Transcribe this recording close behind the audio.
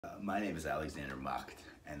My name is Alexander Macht,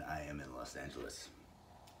 and I am in Los Angeles.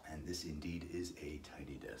 And this indeed is a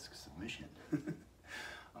Tiny Desk submission.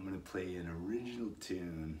 I'm going to play an original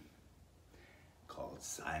tune called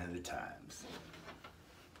Sign of the Times.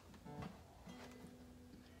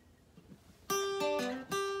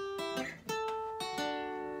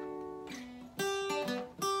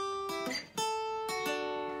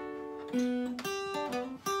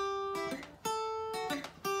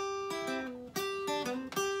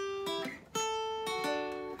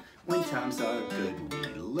 When times are good,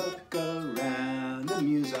 we look around,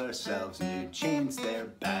 amuse ourselves, new chains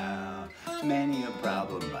they're bound. Many a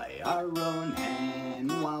problem by our own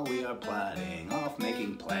hand, while we are plotting off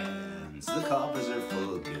making plans. The coffers are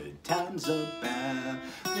full, good times abound.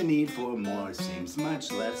 The need for more seems much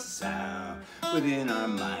less sound. Within our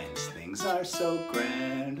minds, things are so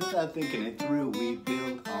grand. Without thinking it through, we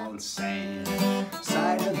build on sand.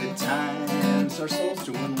 Sign of the times, our souls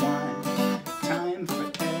to unwind. Time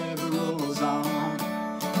forever rolls on.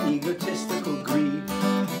 Egotistical greed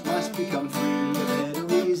must become free. A better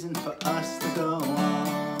reason for us to go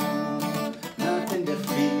on. Nothing to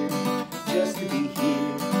fear, just to be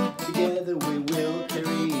here. Together we will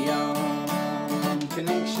carry on.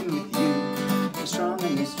 Connection with you is strong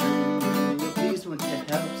and is true. Please won't you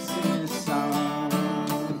help sing this song?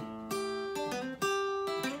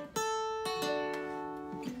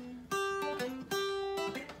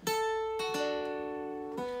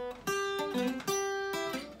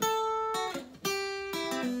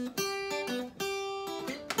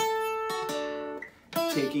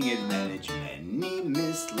 Taking advantage, many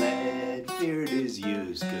misled. Fear it is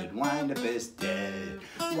used, could wind up as dead.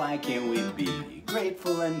 Why can't we be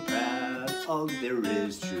grateful and proud? All there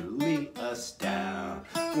is truly us down.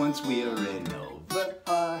 Once we are in over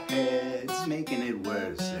our heads, making it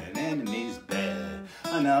worse than enemies' bed.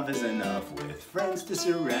 Enough is enough with friends to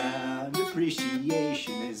surround.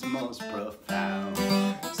 Appreciation is most profound.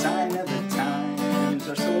 Sign of the times,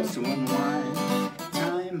 our souls to unwind.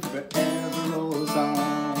 Time forever rolls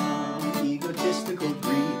on. Egotistical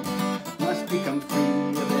greed must become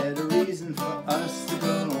free. A better reason for us to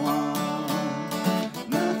go on.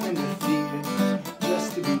 Nothing to fear,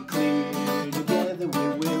 just to be clear. Together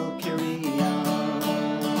we will carry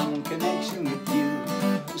on. Connection with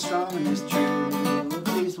you is strong and is true.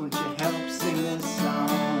 Please won't you help sing this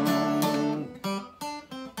song?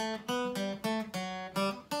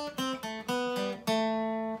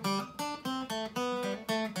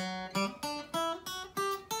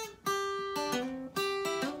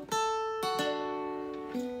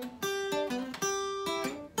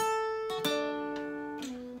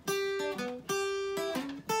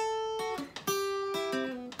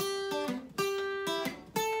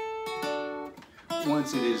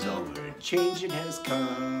 Once it is over, change it has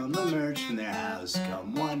come. Emerge from their house,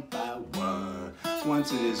 come one by one.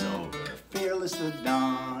 Once it is over, fearless the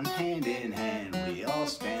dawn. Hand in hand, we all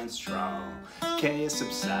stand strong. Chaos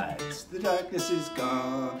subsides, the darkness is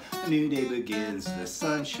gone. A new day begins, the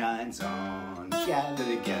sun shines on. Gather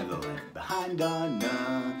together, left behind are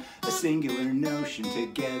none. A singular notion,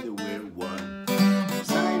 together we're one.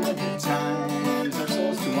 Sign of the times, our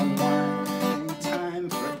souls to unwind. Time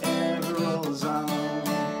forever rolls on.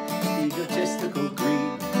 Egotistical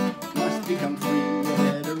greed must become free. A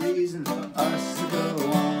better reason for us to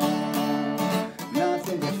go on.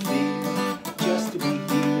 Nothing to fear, just to be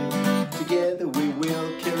here. Together we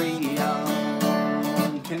will carry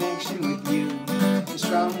on. Connection with you is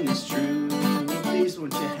strong and is true. Please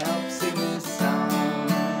won't you help sing this song?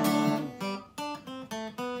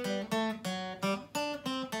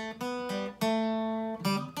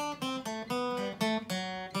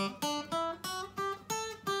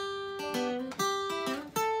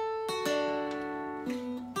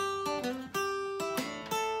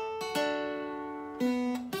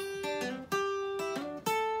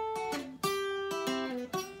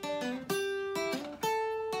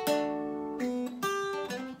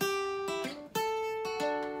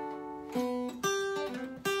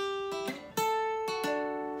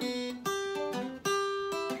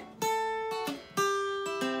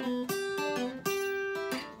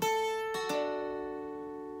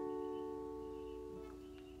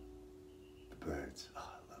 Birds. Oh,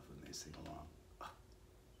 I love when they sing along.